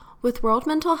With World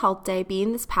Mental Health Day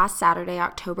being this past Saturday,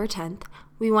 October 10th,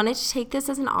 we wanted to take this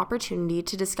as an opportunity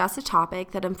to discuss a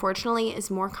topic that unfortunately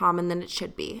is more common than it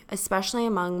should be, especially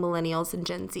among millennials and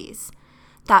Gen Zs.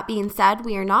 That being said,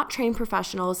 we are not trained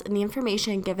professionals, and the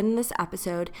information given in this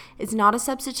episode is not a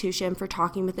substitution for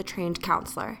talking with a trained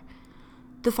counselor.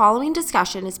 The following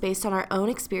discussion is based on our own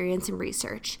experience and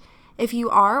research. If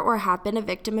you are or have been a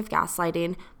victim of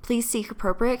gaslighting, please seek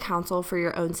appropriate counsel for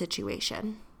your own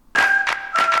situation.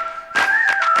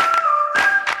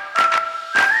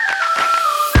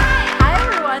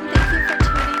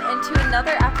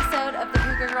 Another episode of the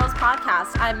Cougar Girls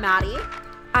podcast. I'm Maddie.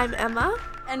 I'm Emma.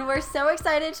 And we're so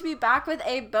excited to be back with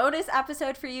a bonus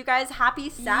episode for you guys. Happy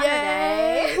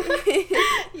Saturday. Yay.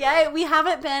 Yay.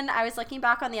 I was looking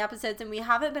back on the episodes, and we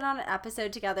haven't been on an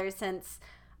episode together since,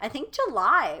 I think,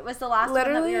 July was the last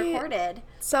one that we recorded.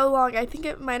 So long. I think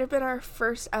it might have been our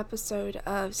first episode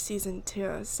of season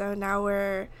 2. So now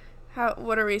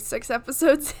what are we, 6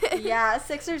 episodes in? Yeah,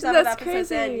 6 or 7 that's episodes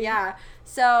crazy. in. Yeah.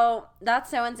 So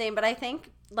that's so insane. But I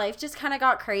think life just kind of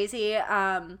got crazy.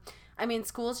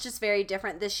 School's just very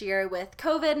different this year with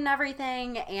COVID and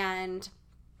everything. And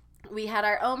we had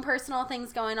our own personal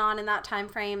things going on in that time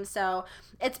frame. So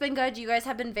it's been good. You guys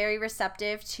have been very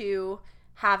receptive to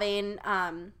having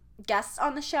guests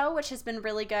on the show, which has been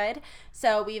really good.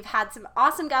 So we've had some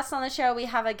awesome guests on the show. We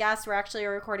have a guest. We're actually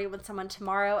recording with someone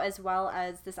tomorrow as well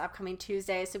as this upcoming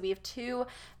Tuesday. So we have 2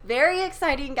 very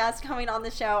exciting guests coming on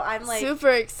the show. I'm super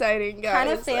exciting, guys. Kind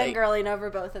of fangirling over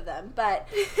both of them, but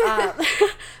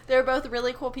they're both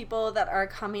really cool people that are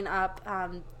coming up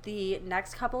the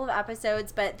next couple of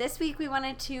episodes. But this week we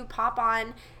wanted to pop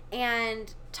on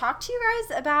and talk to you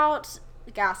guys about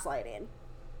gaslighting.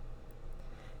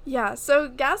 Yeah, so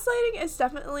gaslighting is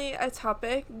definitely a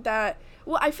topic that,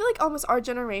 I feel like almost our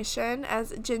generation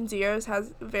as Gen Zers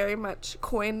has very much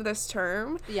coined this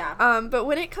term. Yeah. But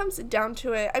when it comes down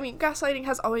to it, gaslighting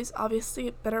has always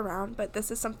obviously been around, but this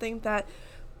is something that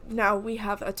now we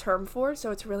have a term for,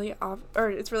 so it's really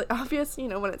obvious,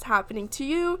 when it's happening to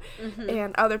you,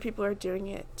 and other people are doing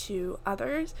it to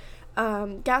others.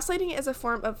 Gaslighting is a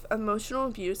form of emotional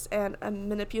abuse and a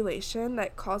manipulation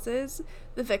that causes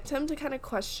the victim to kind of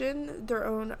question their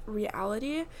own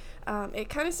reality. It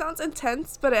kind of sounds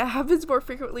intense, but it happens more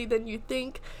frequently than you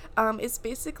think. It's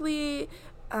basically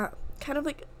kind of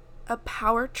like a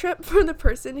power trip for the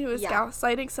person who is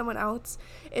gaslighting someone else.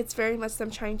 It's very much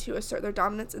them trying to assert their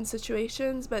dominance in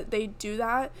situations, but they do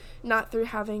that not through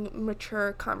having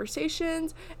mature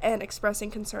conversations and expressing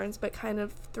concerns, but kind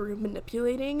of through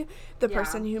manipulating the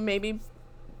person who maybe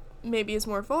is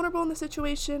more vulnerable in the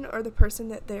situation, or the person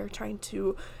that they're trying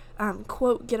to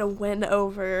quote get a win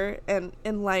over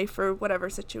in life or whatever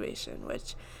situation,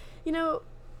 which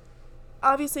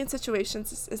obviously in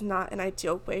situations is not an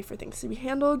ideal way for things to be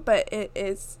handled, but it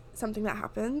is something that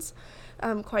happens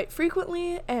quite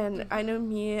frequently. And I know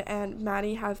me and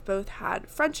Maddie have both had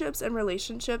friendships and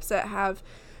relationships that have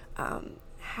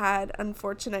had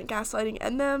unfortunate gaslighting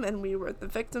in them, and we were the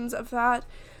victims of that,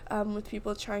 with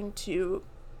people trying to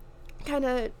kind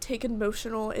of take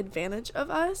emotional advantage of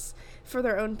us for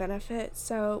their own benefit.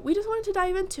 So we just wanted to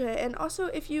dive into it. And also,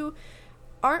 if you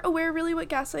aren't aware really what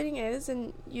gaslighting is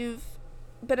and you've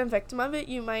been a victim of it,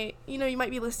 you might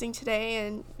be listening today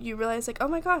and you realize, like, oh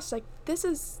my gosh, like that's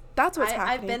what's happening.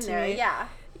 I've been there. Me.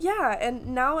 Yeah,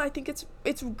 and now I think it's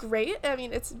great.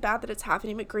 It's bad that it's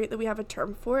happening, but great that we have a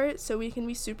term for it, so we can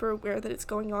be super aware that it's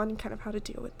going on and kind of how to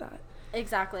deal with that.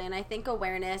 Exactly, and I think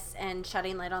awareness and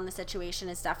shedding light on the situation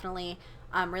is definitely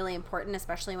really important,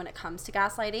 especially when it comes to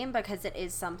gaslighting, because it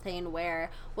is something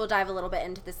where we'll dive a little bit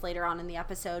into this later on in the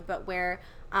episode, but where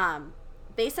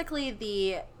basically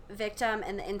the victim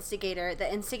and the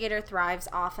instigator thrives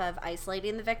off of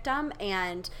isolating the victim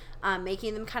and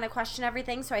making them kind of question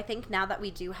everything. So I think now that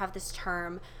we do have this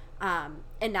term,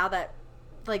 and now that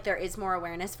there is more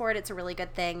awareness for it, it's a really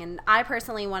good thing. And I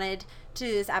personally wanted to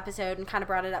do this episode and kind of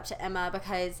brought it up to Emma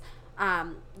because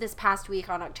this past week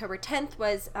on October 10th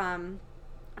was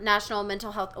National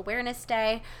Mental Health Awareness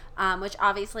Day, which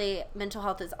obviously mental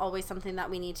health is always something that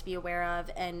we need to be aware of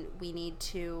and we need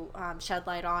to shed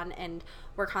light on, and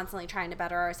we're constantly trying to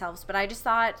better ourselves. But I just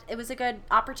thought it was a good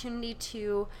opportunity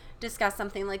to discuss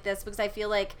something like this, because I feel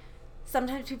like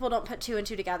sometimes people don't put 2 and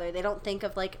 2 together. They don't think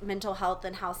of mental health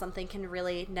and how something can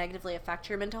really negatively affect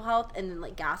your mental health, and then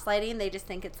gaslighting, they just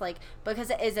think it's because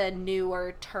it is a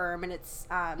newer term and it's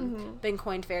been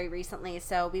coined very recently.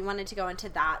 So we wanted to go into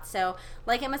that. So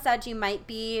like Emma said, you might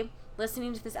be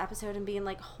listening to this episode and being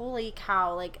like, holy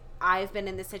cow, I've been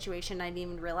in this situation, I didn't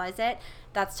even realize it.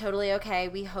 That's totally okay.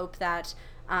 We hope that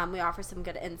we offer some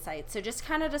good insights. So just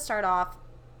kind of to start off,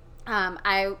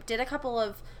 I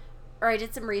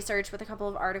did some research with a couple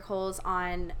of articles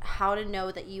on how to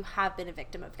know that you have been a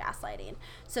victim of gaslighting.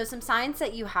 So some signs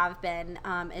that you have been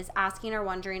is asking or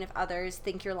wondering if others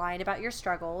think you're lying about your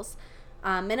struggles,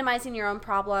 minimizing your own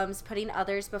problems, putting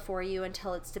others before you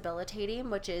until it's debilitating,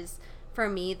 which is, for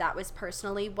me, that was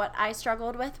personally what I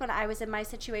struggled with when I was in my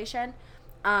situation.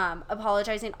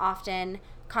 Apologizing often,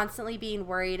 constantly being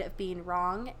worried of being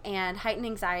wrong, and heightened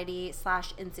anxiety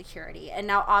 / insecurity. And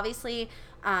now, obviously,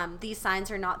 these signs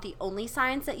are not the only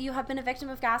signs that you have been a victim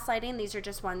of gaslighting. These are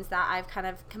just ones that I've kind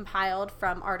of compiled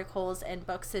from articles and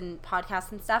books and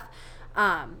podcasts and stuff.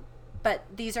 But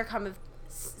these are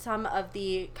some of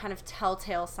the kind of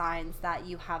telltale signs that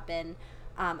you have been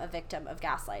a victim of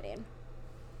gaslighting.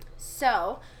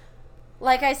 So,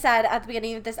 like I said at the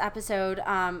beginning of this episode,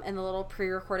 in the little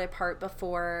pre-recorded part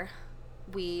before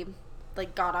we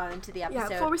got on into the episode. Yeah,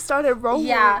 before we started rolling.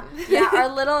 Yeah. Our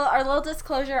little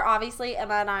disclosure. Obviously,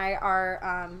 Emma and I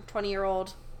are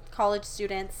 20-year-old college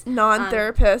students.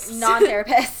 Non-therapists.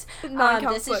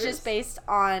 This is just based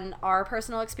on our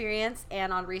personal experience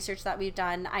and on research that we've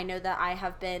done. I know that I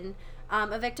have been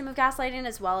a victim of gaslighting,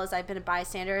 as well as I've been a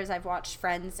bystander, as I've watched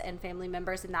friends and family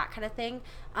members and that kind of thing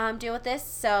deal with this.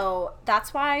 So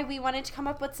that's why we wanted to come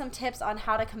up with some tips on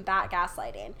how to combat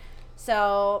gaslighting.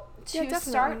 So to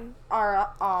start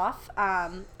off,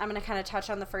 I'm going to kind of touch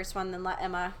on the first one, then let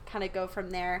Emma kind of go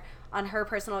from there on her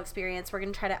personal experience. We're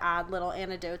going to try to add little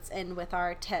anecdotes in with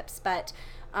our tips. But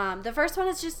the first one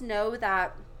is just know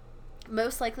that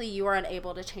most likely you are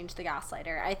unable to change the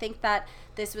gaslighter. I think that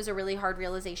this was a really hard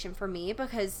realization for me,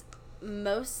 because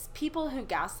most people who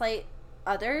gaslight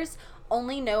others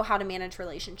only know how to manage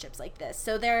relationships like this.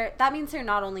 So that means they're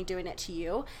not only doing it to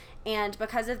you, and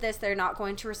because of this, they're not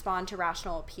going to respond to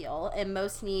rational appeal, and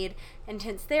most need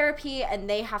intense therapy, and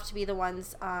they have to be the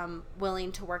ones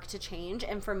willing to work to change.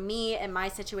 And for me, in my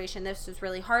situation, this was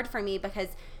really hard for me, because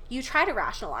you try to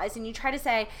rationalize and you try to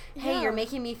say, hey, you're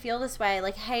making me feel this way,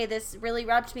 like, hey, this really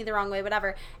rubbed me the wrong way,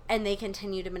 whatever, and they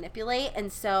continue to manipulate.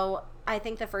 And so I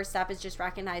think the first step is just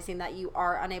recognizing that you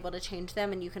are unable to change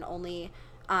them, and you can only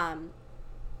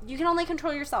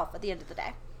control yourself at the end of the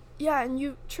day. Yeah, and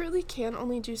you truly can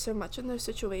only do so much in those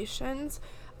situations.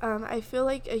 I feel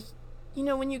like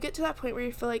when you get to that point where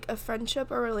you feel like a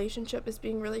friendship or relationship is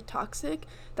being really toxic,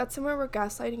 that's somewhere where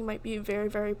gaslighting might be very,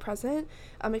 very present.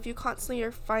 If you constantly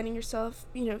are finding yourself,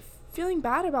 feeling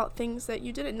bad about things that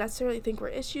you didn't necessarily think were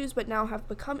issues, but now have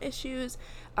become issues,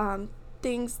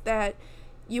 things that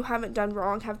you haven't done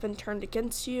wrong have been turned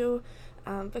against you.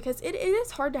 Because it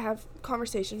is hard to have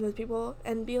conversations with people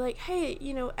and be like, hey,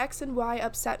 X and Y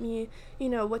upset me,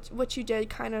 what you did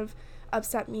kind of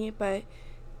upset me, but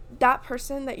that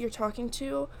person that you're talking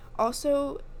to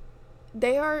also,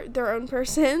 they are their own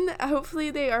person.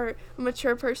 Hopefully they are a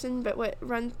mature person, but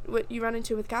what you run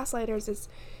into with gaslighters is,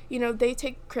 they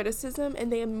take criticism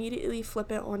and they immediately flip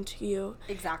it onto you.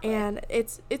 Exactly. And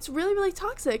it's really, really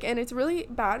toxic, and it's really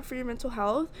bad for your mental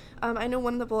health. I know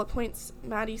one of the bullet points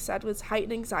Maddie said was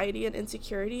heightened anxiety and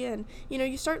insecurity, and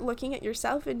you start looking at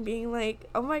yourself and being like,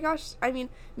 oh my gosh, I mean,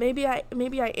 maybe I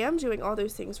am doing all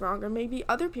those things wrong, or maybe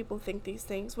other people think these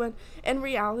things, when in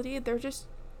reality they're just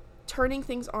turning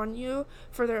things on you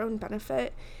for their own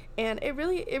benefit. And it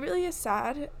really is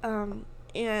sad.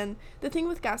 And the thing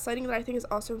with gaslighting that I think is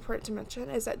also important to mention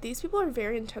is that these people are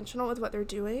very intentional with what they're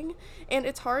doing, and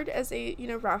it's hard as a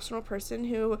rational person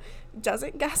who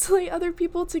doesn't gaslight other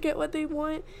people to get what they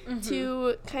want,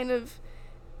 to kind of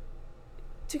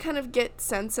get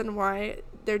sense in why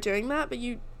they're doing that. But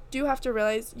you do have to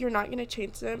realize you're not going to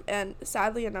change them, and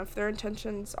sadly enough, their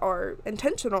intentions are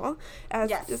intentional,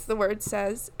 as the word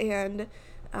says, and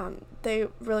they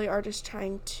really are just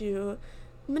trying to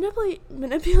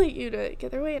manipulate you to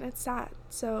get their way, and it's sad.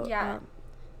 So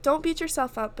don't beat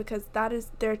yourself up, because that is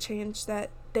their change that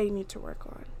they need to work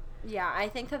on. Yeah, I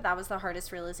think that was the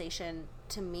hardest realization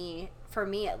to me, for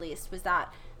me at least, was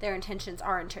that their intentions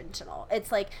are intentional.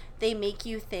 It's like they make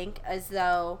you think as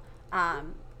though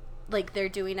like they're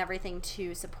doing everything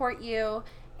to support you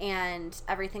and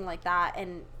everything like that,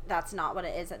 and that's not what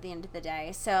it is at the end of the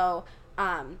day. So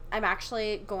I'm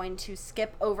actually going to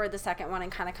skip over the second one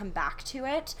and kind of come back to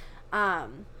it,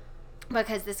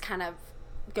 because this kind of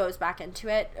goes back into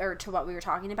it, or to what we were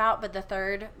talking about. But the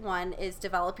third one is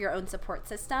develop your own support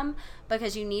system,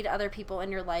 because you need other people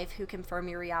in your life who confirm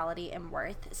your reality and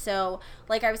worth. So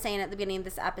like I was saying at the beginning of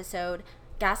this episode,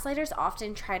 gaslighters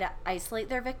often try to isolate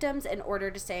their victims in order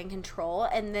to stay in control,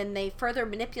 and then they further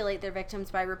manipulate their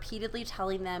victims by repeatedly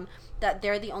telling them that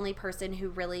they're the only person who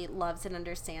really loves and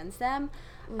understands them.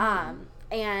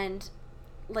 And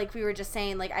like we were just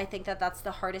saying, like, I think that that's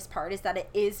the hardest part, is that it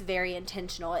is very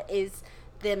intentional. It is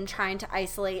them trying to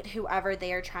isolate whoever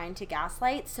they are trying to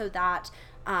gaslight, so that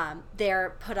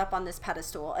they're put up on this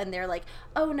pedestal and they're like,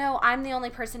 oh no, I'm the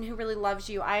only person who really loves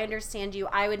you. I understand you.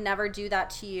 I would never do that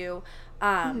to you.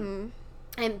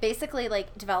 And basically,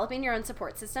 like, developing your own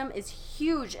support system is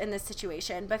huge in this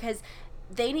situation, because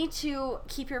they need to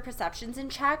keep your perceptions in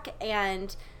check,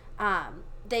 and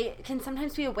they can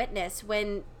sometimes be a witness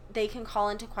when they can call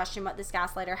into question what this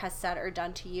gaslighter has said or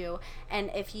done to you.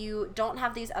 And if you don't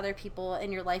have these other people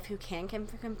in your life who can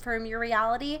confirm your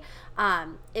reality,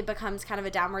 it becomes kind of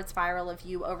a downward spiral of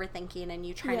you overthinking and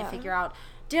you trying to figure out,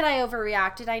 did I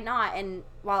overreact? Did I not? And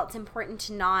while it's important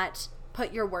to not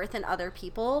put your worth in other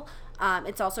people,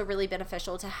 it's also really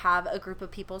beneficial to have a group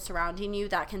of people surrounding you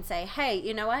that can say, hey,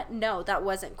 you know what? No, that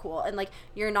wasn't cool. And, like,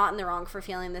 you're not in the wrong for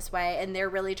feeling this way, and they're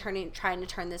really trying to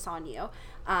turn this on you.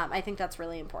 I think that's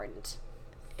really important.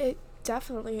 It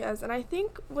definitely is. And I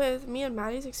think with me and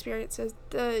Maddie's experiences,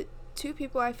 the two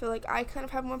people, I feel like I kind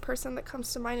of have one person that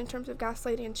comes to mind in terms of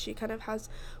gaslighting, and she kind of has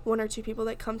one or two people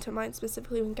that come to mind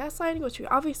specifically when gaslighting, which we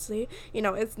obviously, you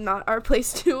know, it's not our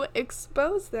place to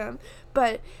expose them.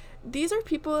 But these are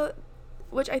people,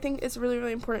 which I think is really,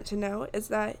 really important to know, is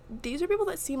that these are people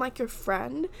that seem like your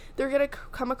friend. They're going to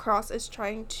come across as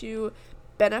trying to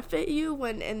benefit you,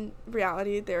 when in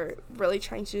reality they're really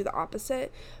trying to do the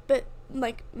opposite. But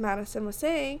like Madison was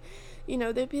saying, you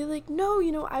know, they'd be like, no,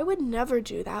 you know, I would never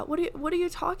do that. What are you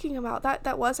talking about?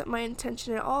 That wasn't my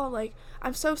intention at all. Like,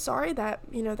 I'm so sorry that,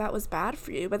 you know, that was bad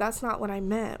for you, but that's not what I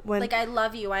meant. When, like, I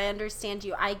love you, I understand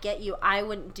you, I get you, I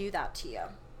wouldn't do that to you.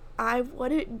 I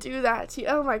wouldn't do that to you.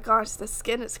 Oh my gosh, the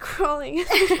skin is crawling.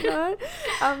 But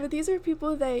these are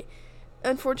people that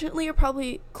unfortunately are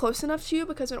probably close enough to you,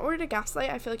 because in order to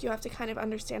gaslight, I feel like you have to kind of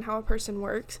understand how a person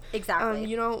works. Exactly.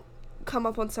 You don't come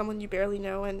up on someone you barely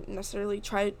know and necessarily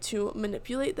try to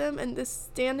manipulate them. In this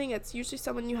standing, it's usually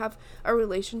someone you have a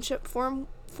relationship formed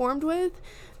with,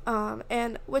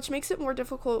 and which makes it more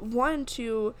difficult, one,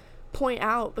 to point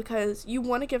out, because you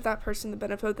want to give that person the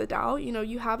benefit of the doubt. You know,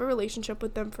 you have a relationship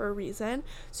with them for a reason,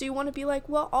 so you want to be like,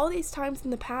 well, all these times in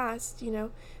the past, you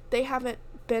know, they haven't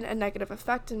been a negative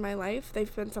effect in my life.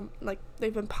 They've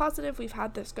been positive. We've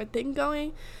had this good thing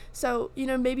going. So, you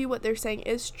know, maybe what they're saying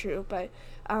is true, but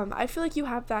I feel like you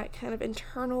have that kind of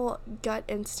internal gut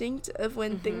instinct of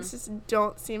when things just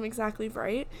don't seem exactly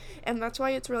right. And that's why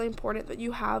it's really important that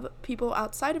you have people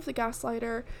outside of the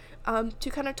gaslighter to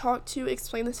kind of talk to,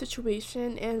 explain the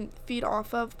situation, and feed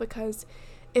off of, because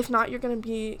if not, you're going to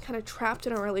be kind of trapped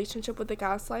in a relationship with the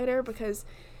gaslighter, because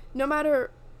no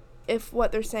matter if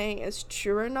what they're saying is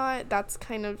true or not, that's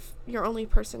kind of your only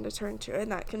person to turn to,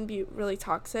 and that can be really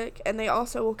toxic. And they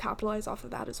also will capitalize off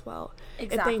of that as well.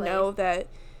 Exactly. If they know that,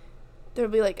 they'll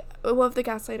be like, well, if the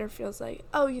gaslighter feels like,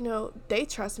 oh, you know, they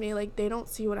trust me, like, they don't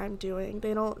see what I'm doing,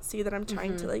 they don't see that I'm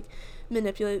trying to, like,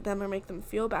 manipulate them or make them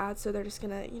feel bad, so they're just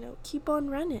gonna, you know, keep on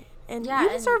running. And you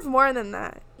deserve more than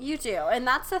that. You do. And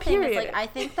that's the thing, is, like, I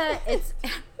think that it's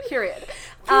period.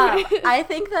 I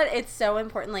think that it's so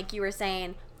important, like you were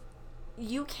saying,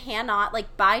 you cannot,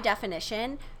 like, by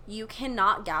definition, you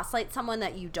cannot gaslight someone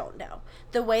that you don't know.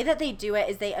 The way that they do it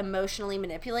is they emotionally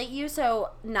manipulate you.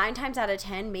 So 9 times out of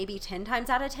 10, maybe 10 times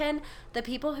out of 10, the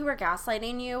people who are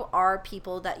gaslighting you are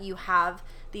people that you have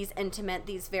these intimate,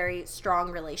 these very strong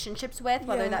relationships with,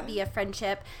 whether that be a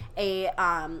friendship, a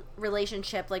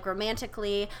relationship, like,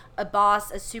 romantically, a boss,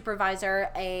 a supervisor,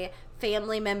 a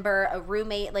family member, a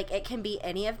roommate, like, it can be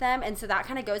any of them. And so that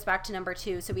kind of goes back to number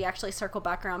 2, so we actually circle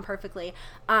back around perfectly.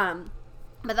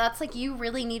 But that's, like, you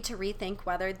really need to rethink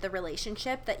whether the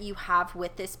relationship that you have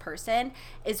with this person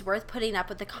is worth putting up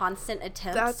with the constant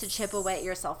attempts to chip away at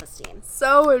your self-esteem.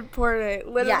 So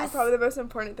important. Literally, probably the most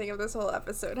important thing of this whole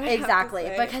episode.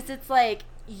 Exactly, because it's like,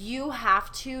 you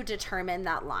have to determine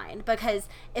that line. Because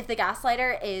if the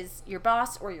gaslighter is your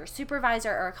boss or your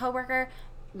supervisor or a coworker,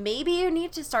 maybe you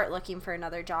need to start looking for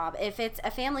another job. If it's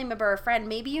a family member or a friend,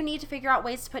 maybe you need to figure out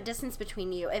ways to put distance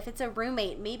between you. If it's a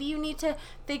roommate, maybe you need to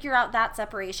figure out that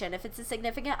separation. If it's a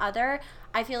significant other,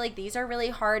 I feel like these are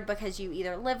really hard because you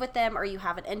either live with them or you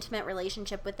have an intimate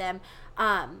relationship with them.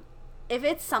 If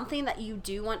it's something that you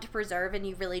do want to preserve and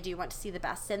you really do want to see the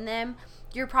best in them,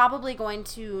 you're probably going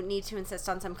to need to insist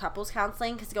on some couples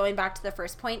counseling, because going back to the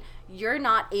first point, you're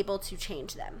not able to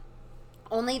change them.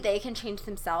 Only they can change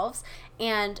themselves.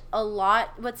 And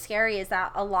what's scary is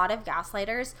that a lot of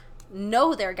gaslighters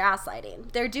know they're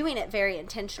gaslighting. They're doing it very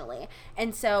intentionally.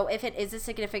 And so if it is a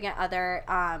significant other,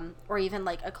 or even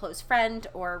like a close friend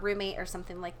or a roommate or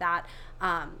something like that,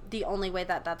 the only way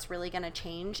that that's really going to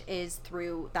change is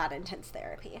through that intense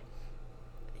therapy.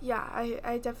 Yeah,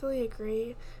 I definitely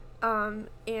agree. And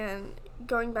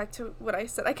going back to what I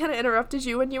said, I kind of interrupted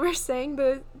you when you were saying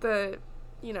the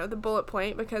the bullet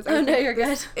point, because I no, think you're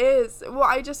this good. is, well,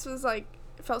 I just was like,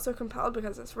 felt so compelled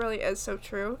because this really is so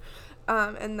true.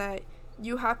 And that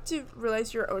you have to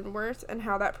realize your own worth and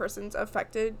how that person's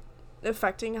affecting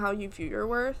how you view your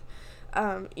worth.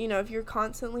 If you're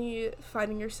constantly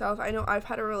fighting yourself, I know I've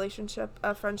had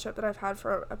a friendship that I've had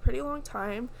for a pretty long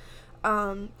time.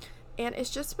 And it's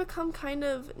just become kind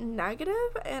of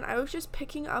negative, and I was just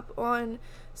picking up on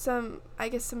some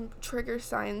trigger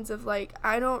signs of, like,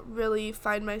 I don't really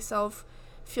find myself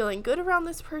feeling good around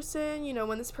this person.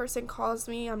 When this person calls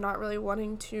me, I'm not really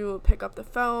wanting to pick up the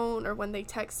phone, or when they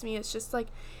text me, it's just like,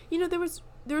 there was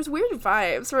weird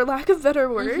vibes, for lack of a better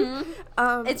word.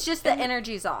 Mm-hmm. It's just the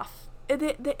energy's off.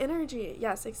 The energy,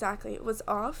 yes, exactly, it was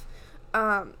off.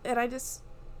 And I just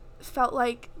felt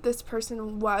like this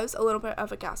person was a little bit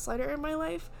of a gaslighter in my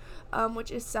life, which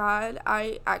is sad.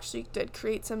 I actually did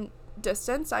create some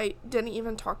distance. I didn't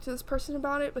even talk to this person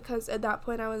about it, because at that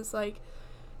point I was like,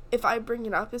 if I bring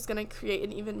it up, it's going to create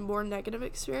an even more negative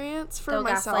experience for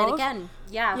myself. Gaslight again.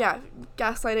 Yeah,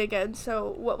 gaslight again.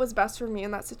 So what was best for me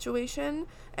in that situation,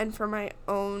 and for my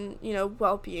own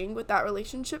well-being with that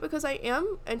relationship, because I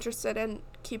am interested in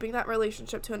keeping that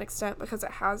relationship to an extent, because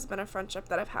it has been a friendship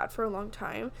that I've had for a long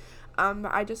time.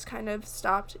 I just kind of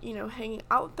stopped hanging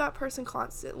out with that person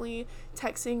constantly,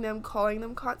 texting them, calling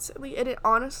them constantly, and it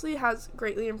honestly has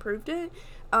greatly improved it.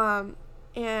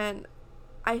 And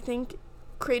I think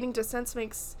creating distance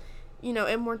makes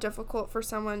it more difficult for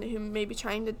someone who may be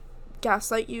trying to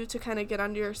gaslight you to kind of get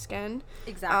under your skin.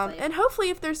 Exactly. And hopefully,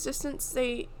 if there's distance,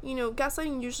 they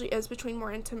gaslighting usually is between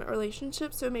more intimate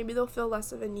relationships, so maybe they'll feel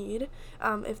less of a need,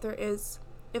 if there is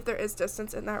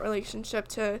distance in that relationship,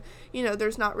 to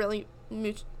there's not really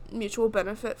mutual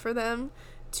benefit for them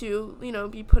to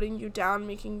be putting you down,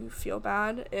 making you feel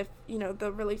bad, if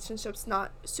the relationship's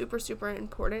not super super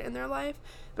important in their life,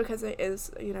 because it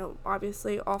is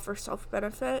obviously all for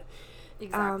self-benefit.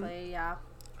 Exactly. Yeah.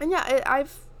 And yeah,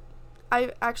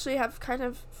 I actually have kind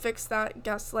of fixed that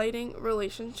gaslighting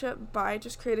relationship by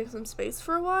just creating some space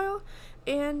for a while,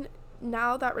 and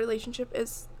now that relationship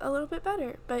is a little bit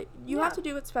better. But you have to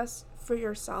do what's best for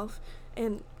yourself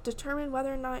and determine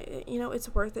whether or not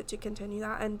it's worth it to continue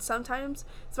that. And sometimes,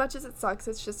 as much as it sucks,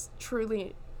 it's just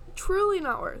truly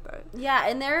not worth it. Yeah,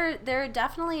 and there are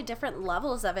definitely different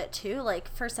levels of it too.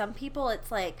 Like, for some people it's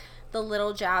like the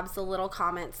little jabs, the little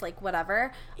comments, like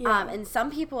whatever. And some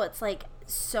people it's like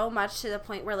so much to the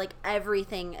point where like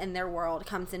everything in their world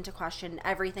comes into question,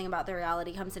 everything about their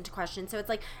reality comes into question. So it's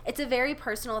like, it's a very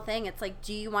personal thing. It's like,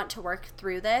 do you want to work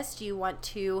through this? Do you want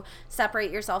to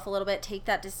separate yourself a little bit, take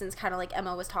that distance, kind of like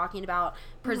Emma was talking about,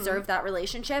 preserve that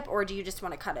relationship, or do you just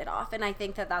want to cut it off? And I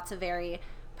think that that's a very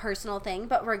personal thing.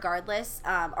 But regardless,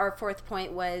 our fourth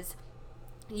point was,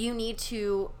 you need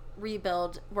to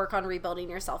work on rebuilding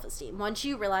your self-esteem. Once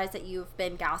you realize that you've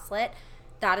been gaslit,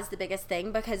 that is the biggest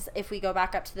thing. Because if we go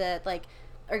back up to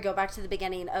the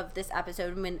beginning of this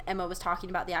episode, when Emma was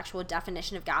talking about the actual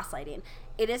definition of gaslighting,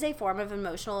 it is a form of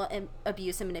emotional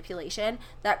abuse and manipulation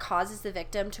that causes the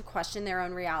victim to question their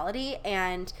own reality,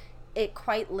 and it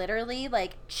quite literally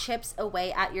like chips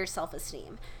away at your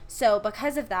self-esteem. So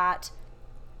because of that,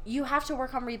 you have to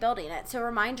work on rebuilding it. So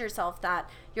remind yourself that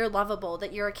you're lovable,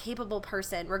 that you're a capable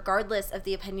person, regardless of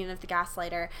the opinion of the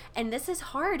gaslighter. And this is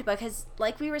hard because,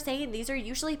 like we were saying, these are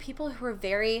usually people who are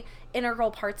very integral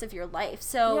parts of your life.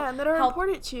 So yeah, and that are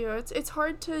important to you. It's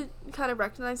hard to kind of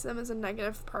recognize them as a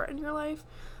negative part in your life.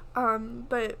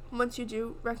 But once you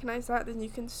do recognize that, then you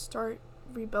can start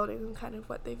rebuilding kind of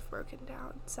what they've broken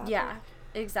down. Sadly. Yeah,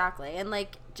 exactly. And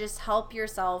like, just help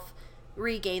yourself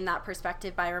regain that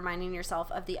perspective by reminding yourself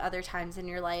of the other times in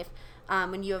your life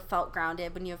when you have felt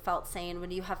grounded, when you have felt sane,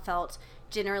 when you have felt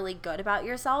generally good about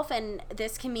yourself. And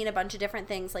this can mean a bunch of different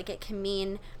things. Like, it can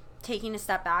mean taking a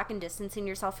step back and distancing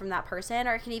yourself from that person,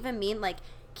 or it can even mean like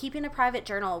keeping a private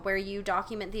journal where you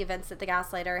document the events that the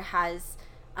gaslighter has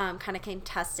kind of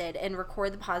contested, and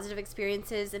record the positive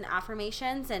experiences and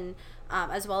affirmations, and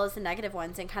as well as the negative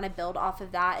ones, and kind of build off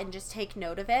of that and just take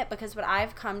note of it. Because what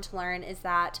I've come to learn is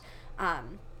that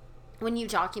when you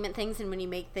document things, and when you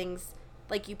make things,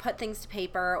 like you put things to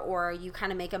paper, or you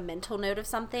kind of make a mental note of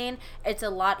something, it's a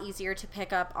lot easier to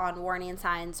pick up on warning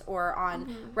signs or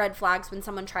on red flags when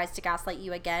someone tries to gaslight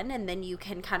you again, and then you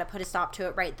can kind of put a stop to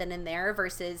it right then and there,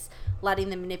 versus letting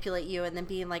them manipulate you and then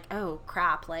being like, oh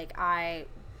crap, like I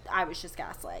was just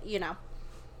gaslit,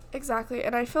 Exactly.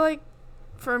 And I feel like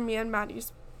for me and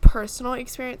Maddie's personal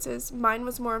experiences, mine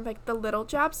was more of like the little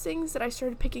jabs things that I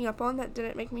started picking up on that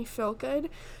didn't make me feel good.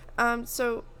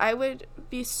 So I would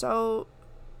be so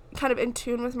kind of in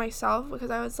tune with myself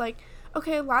because I was like,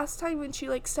 okay, last time when she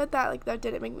like said that, like that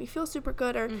didn't make me feel super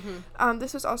good, or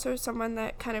this was also someone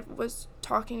that kind of was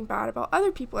talking bad about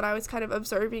other people, and I was kind of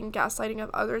observing gaslighting of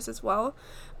others as well,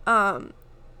 and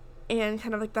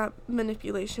kind of like that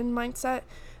manipulation mindset,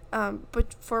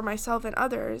 but for myself and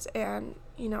others. And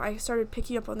I started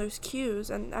picking up on those cues,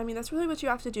 and I mean that's really what you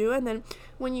have to do. And then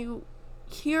when you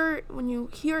hear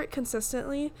it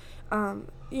consistently,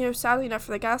 sadly enough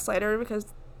for the gaslighter, because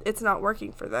it's not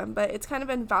working for them, but it's kind of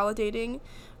invalidating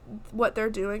what they're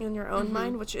doing in your own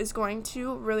mind, which is going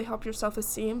to really help your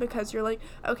self-esteem, because you're like,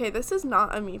 okay, this is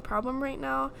not a me problem right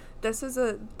now, this is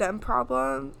a them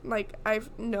problem. Like,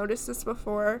 I've noticed this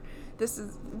before, this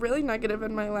is really negative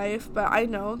in my life, but I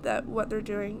know that what they're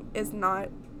doing is not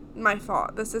my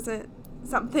fault. This isn't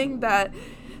something that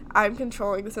I'm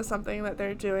controlling, this is something that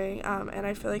they're doing. And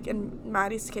I feel like in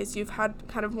Maddie's case, you've had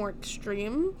kind of more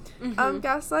extreme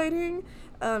gaslighting,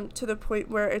 to the point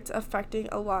where it's affecting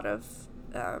a lot of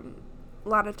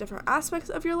different aspects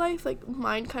of your life. Like,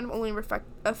 mine kind of only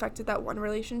affected that one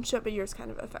relationship, but yours kind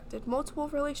of affected multiple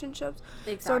relationships.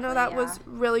 Exactly, so I know that was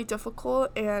really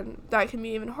difficult, and that can be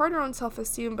even harder on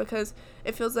self-esteem, because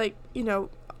it feels like,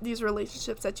 these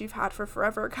relationships that you've had for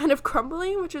forever are kind of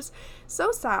crumbling, which is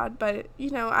so sad. But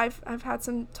I've had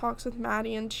some talks with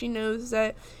Maddie, and she knows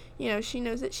that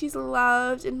she's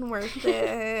loved and worth it.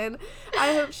 And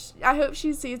I hope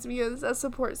she sees me as a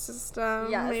support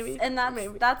system. Yes, maybe, and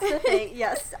that's the thing.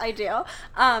 Yes, I do.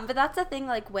 But that's the thing.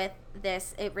 Like, with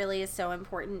this, it really is so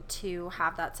important to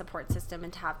have that support system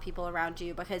and to have people around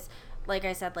you, because, like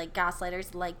I said, like,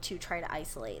 gaslighters like to try to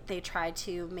isolate. They try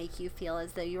to make you feel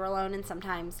as though you're alone, and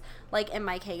sometimes, like in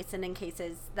my case and in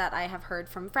cases that I have heard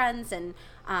from friends and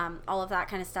all of that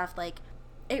kind of stuff, like,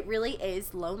 it really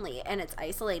is lonely and it's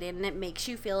isolated and it makes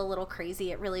you feel a little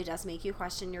crazy. It really does make you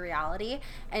question your reality.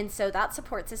 And so that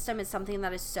support system is something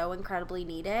that is so incredibly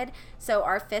needed. So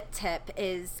our fifth tip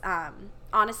is,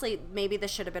 honestly, maybe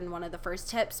this should have been one of the first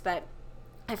tips, but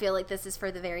I feel like this is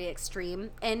for the very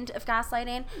extreme end of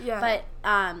gaslighting. Yeah.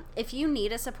 But if you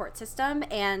need a support system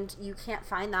and you can't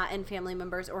find that in family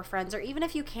members or friends, or even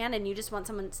if you can and you just want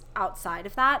someone outside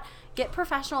of that, get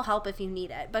professional help if you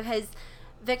need it, because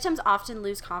victims often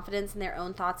lose confidence in their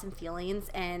own thoughts and feelings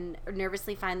and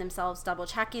nervously find themselves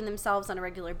double-checking themselves on a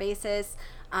regular basis.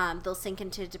 They'll sink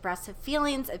into depressive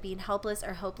feelings of being helpless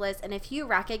or hopeless. And if you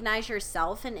recognize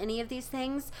yourself in any of these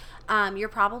things, you're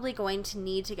probably going to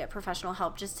need to get professional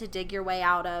help just to dig your way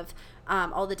out of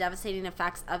all the devastating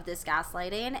effects of this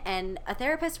gaslighting. And a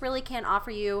therapist really can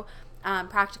offer you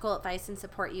practical advice and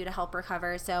support you to help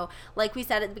recover. So, like we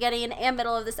said at the beginning and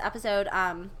middle of this episode,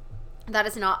 that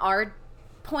is not our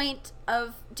point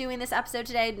of doing this episode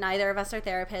today. Neither of us are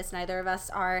therapists. Neither of us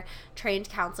are trained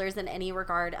counselors in any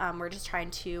regard. We're just trying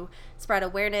to spread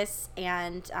awareness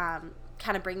and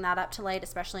kind of bring that up to light,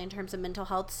 especially in terms of mental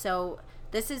health. So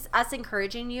this is us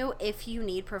encouraging you, if you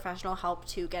need professional help,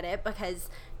 to get it, because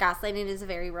gaslighting is a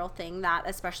very real thing that,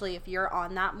 especially if you're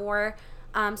on that more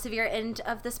severe end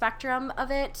of the spectrum of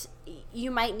it,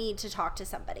 you might need to talk to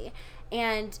somebody.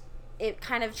 And it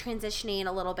kind of transitioning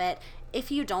a little bit,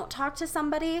 if you don't talk to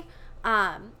somebody,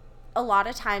 a lot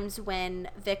of times when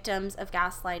victims of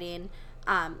gaslighting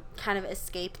kind of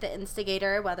escape the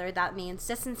instigator, whether that means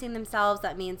distancing themselves,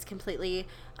 that means completely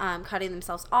cutting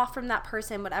themselves off from that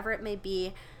person, whatever it may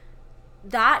be,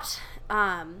 that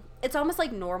it's almost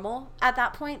like normal at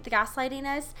that point, the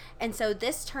gaslighting is. And so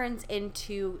this turns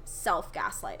into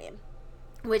self-gaslighting,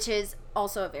 which is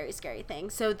also a very scary thing.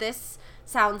 So this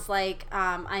sounds like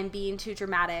I'm being too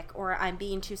dramatic, or I'm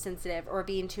being too sensitive, or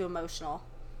being too emotional.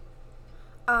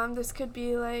 This could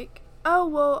be like, oh,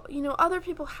 well, other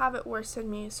people have it worse than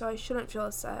me, so I shouldn't feel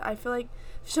upset. I feel like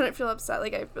I shouldn't feel upset.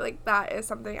 Like, I feel like that is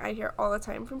something I hear all the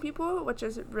time from people, which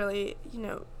is really,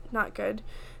 not good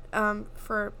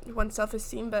for one's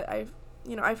self-esteem. But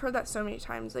I've heard that so many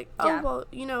times. Like, oh,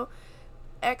 well,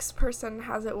 X person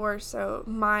has it worse, so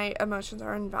my emotions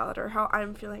are invalid, or how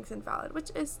I'm feeling is invalid, which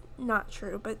is not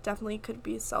true, but definitely could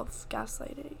be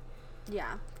self-gaslighting.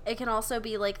 Yeah. It can also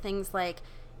be like things like,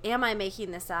 am I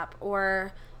making this up?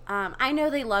 Or I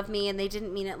know they love me and they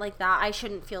didn't mean it like that. I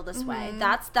shouldn't feel this way.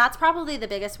 That's probably the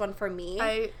biggest one for me.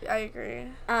 I agree.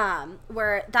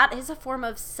 Where that is a form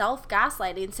of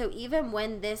self-gaslighting. So even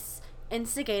when this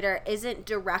instigator isn't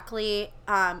directly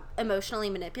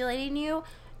emotionally manipulating you,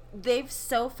 they've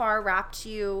so far wrapped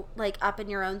you like up in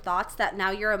your own thoughts that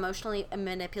now you're emotionally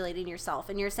manipulating yourself,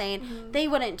 and you're saying, they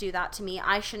wouldn't do that to me,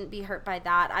 I shouldn't be hurt by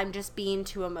that, I'm just being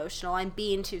too emotional, I'm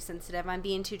being too sensitive, I'm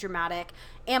being too dramatic,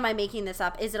 am I making this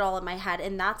up, is it all in my head?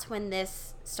 And that's when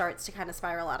this starts to kind of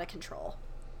spiral out of control.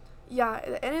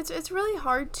 Yeah, and it's really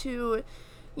hard to,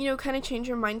 you know, kind of change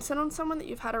your mindset on someone that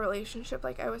you've had a relationship,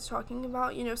 like I was talking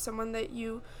about, you know, someone that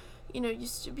you know,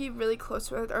 used to be really close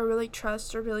with or really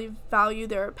trust or really value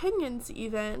their opinions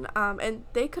even, and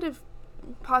they could have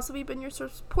possibly been your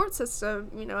support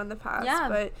system, you know, in the past. Yeah.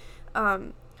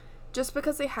 But just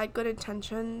because they had good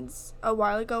intentions a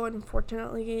while ago, and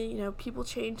unfortunately, you know, people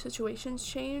change, situations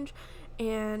change,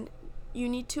 and you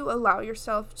need to allow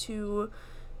yourself to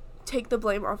take the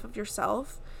blame off of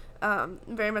yourself.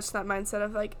 Very much that mindset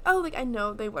of like, oh, like I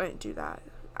know they wouldn't do that.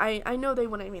 I know they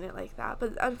wouldn't mean it like that,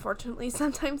 but unfortunately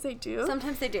sometimes they do.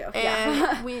 Sometimes they do. And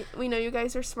yeah. we know you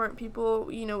guys are smart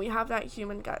people. You know, we have that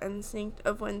human gut instinct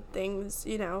of when things,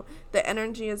 you know, the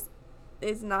energy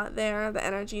is not there, the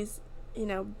energy is, you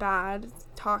know, bad,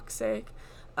 toxic,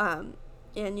 and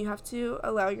you have to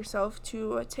allow yourself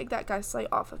to take that gaslight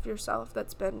off of yourself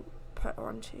that's been put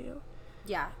onto you.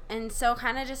 Yeah, and so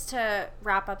kind of just to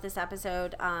wrap up this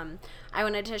episode, I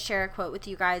wanted to share a quote with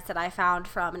you guys that I found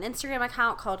from an Instagram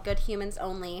account called Good Humans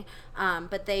Only,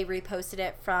 but they reposted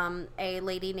it from a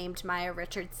lady named Maya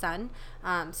Richardson,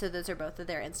 so those are both of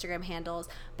their Instagram handles,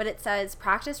 but it says,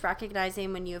 practice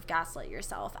recognizing when you have gaslit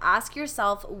yourself. Ask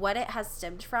yourself what it has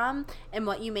stemmed from and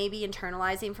what you may be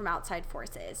internalizing from outside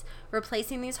forces.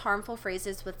 Replacing these harmful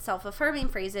phrases with self-affirming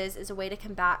phrases is a way to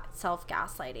combat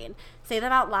self-gaslighting. Say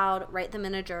them out loud, write them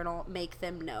in a journal, make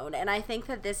them known. And I think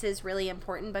that this is really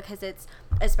important because it's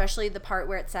especially the part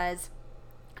where it says,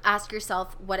 ask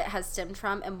yourself what it has stemmed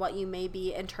from and what you may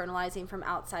be internalizing from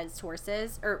outside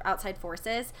sources or outside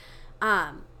forces.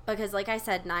 Because like I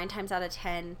said, 9 times out of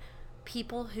 10,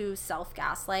 people who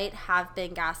self-gaslight have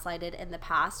been gaslighted in the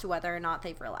past, whether or not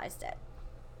they've realized it.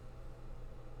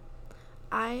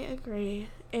 I agree.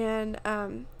 And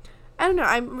I don't know,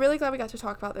 I'm really glad we got to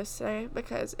talk about this today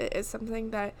because it is something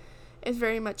that is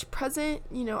very much present.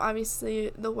 You know,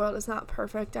 obviously the world is not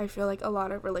perfect. I feel like a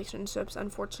lot of relationships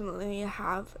unfortunately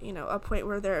have, you know, a point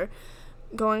where they're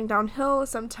going downhill,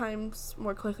 sometimes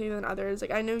more quickly than others. Like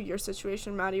I know your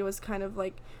situation, Maddie, was kind of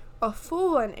like a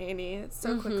full 180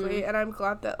 so quickly, and I'm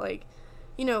glad that, like,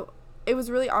 you know, it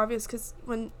was really obvious because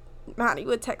when Maddie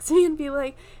would text me and be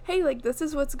like, hey, like, this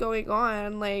is what's going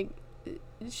on, like,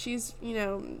 she's, you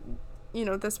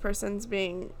know, this person's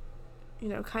being, you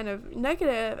know, kind of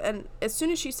negative, and as soon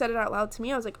as she said it out loud to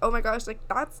me, I was like, oh my gosh, like,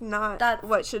 that's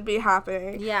what should be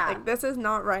happening. Yeah. Like, this is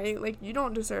not right. Like, you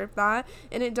don't deserve that.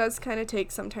 And it does kind of take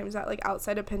sometimes that, like,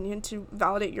 outside opinion to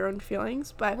validate your own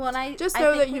feelings, but know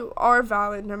that you are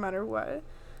valid no matter what.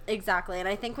 Exactly. And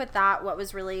I think with that, what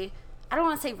was really, I don't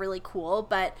want to say really cool,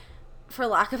 but for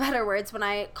lack of better words, when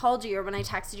I called you or when I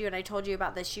texted you and I told you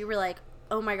about this, you were like,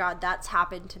 oh my God, that's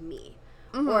happened to me.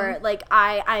 Mm-hmm. Or like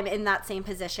I'm in that same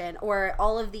position, or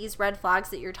all of these red flags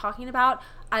that you're talking about,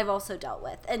 I've also dealt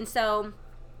with. And so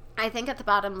I think at the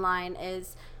bottom line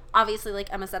is, obviously,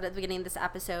 like Emma said at the beginning of this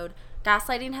episode,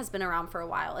 gaslighting has been around for a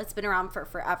while. It's been around for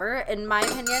forever, in my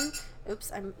opinion.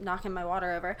 Oops, I'm knocking my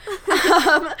water over.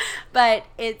 But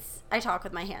I talk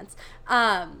with my hands.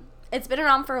 It's been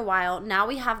around for a while. Now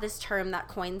we have this term that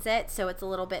coins it, so it's a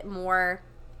little bit more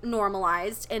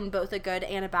normalized in both a good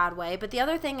and a bad way. But the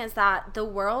other thing is that the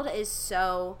world is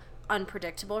so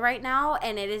unpredictable right now,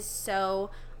 and it is so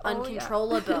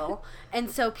uncontrollable. Yeah. And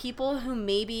so people who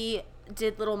maybe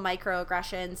did little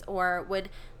microaggressions or would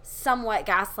somewhat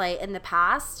gaslight in the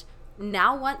past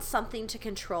now want something to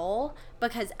control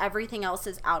because everything else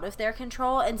is out of their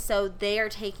control, and so they are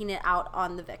taking it out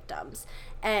on the victims.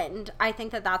 And I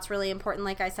think that that's really important.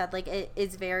 Like I said, like, it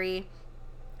is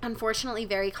unfortunately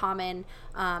very common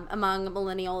among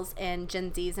millennials and Gen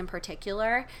Zs in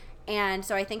particular. And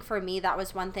so I think for me, that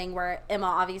was one thing where Emma,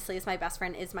 obviously, is my best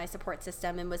friend, is my support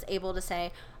system, and was able to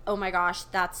say, oh my gosh,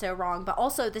 that's so wrong, but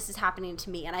also this is happening to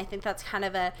me. And I think that's kind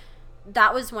of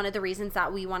that was one of the reasons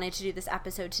that we wanted to do this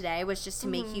episode today, was just to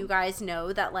make you guys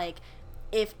know that, like,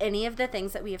 if any of the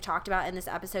things that we have talked about in this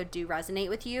episode do resonate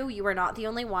with you, you are not the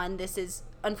only one. This is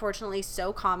unfortunately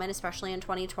so common, especially in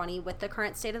 2020 with the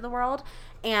current state of the world,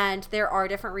 and there are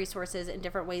different resources and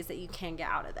different ways that you can get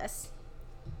out of this.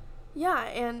 Yeah,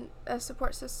 and a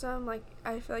support system, like,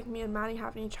 I feel like me and Maddie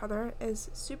having each other is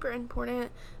super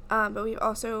important, but we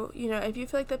also, you know, if you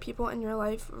feel like the people in your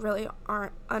life really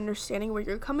aren't understanding where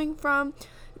you're coming from,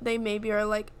 they maybe are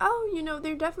like, oh, you know,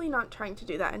 they're definitely not trying to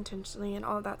do that intentionally and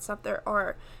all of that stuff. There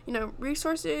are, you know,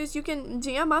 resources. You can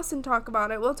DM us and talk about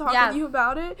it. We'll talk with you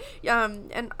about it.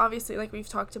 And obviously, like we've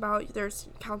talked about, there's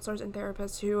counselors and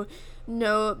therapists who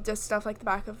know this stuff like the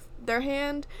back of their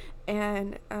hand,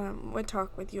 and would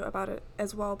talk with you about it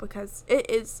as well, because it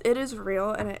is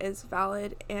real and it is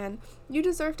valid, and you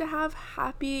deserve to have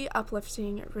happy,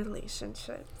 uplifting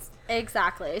relationships.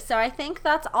 Exactly. So I think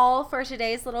that's all for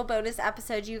today's little bonus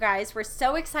episode, you guys. We're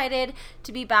so excited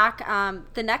to be back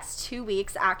the next 2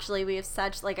 weeks. Actually, we have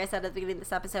such, like I said at the beginning of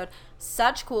this episode,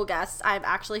 such cool guests. I'm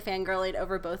actually fangirling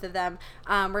over both of them.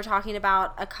 We're talking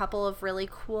about a couple of really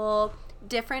cool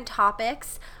different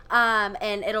topics,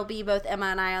 and it'll be both Emma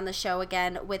and I on the show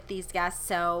again with these guests.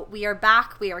 So we are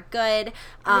back, we are good.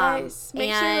 Yes,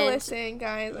 make sure to listen,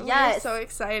 guys. Yes, we're so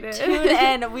excited. Tune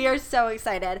in. We are so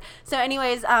excited. So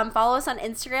anyways, follow us on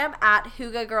Instagram at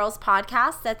Hygge Girls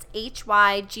Podcast. That's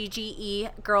HYGGE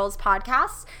Girls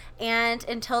Podcast. And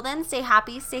until then, stay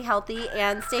happy, stay healthy,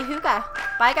 and stay Hygge.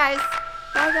 Bye guys.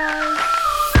 Bye guys.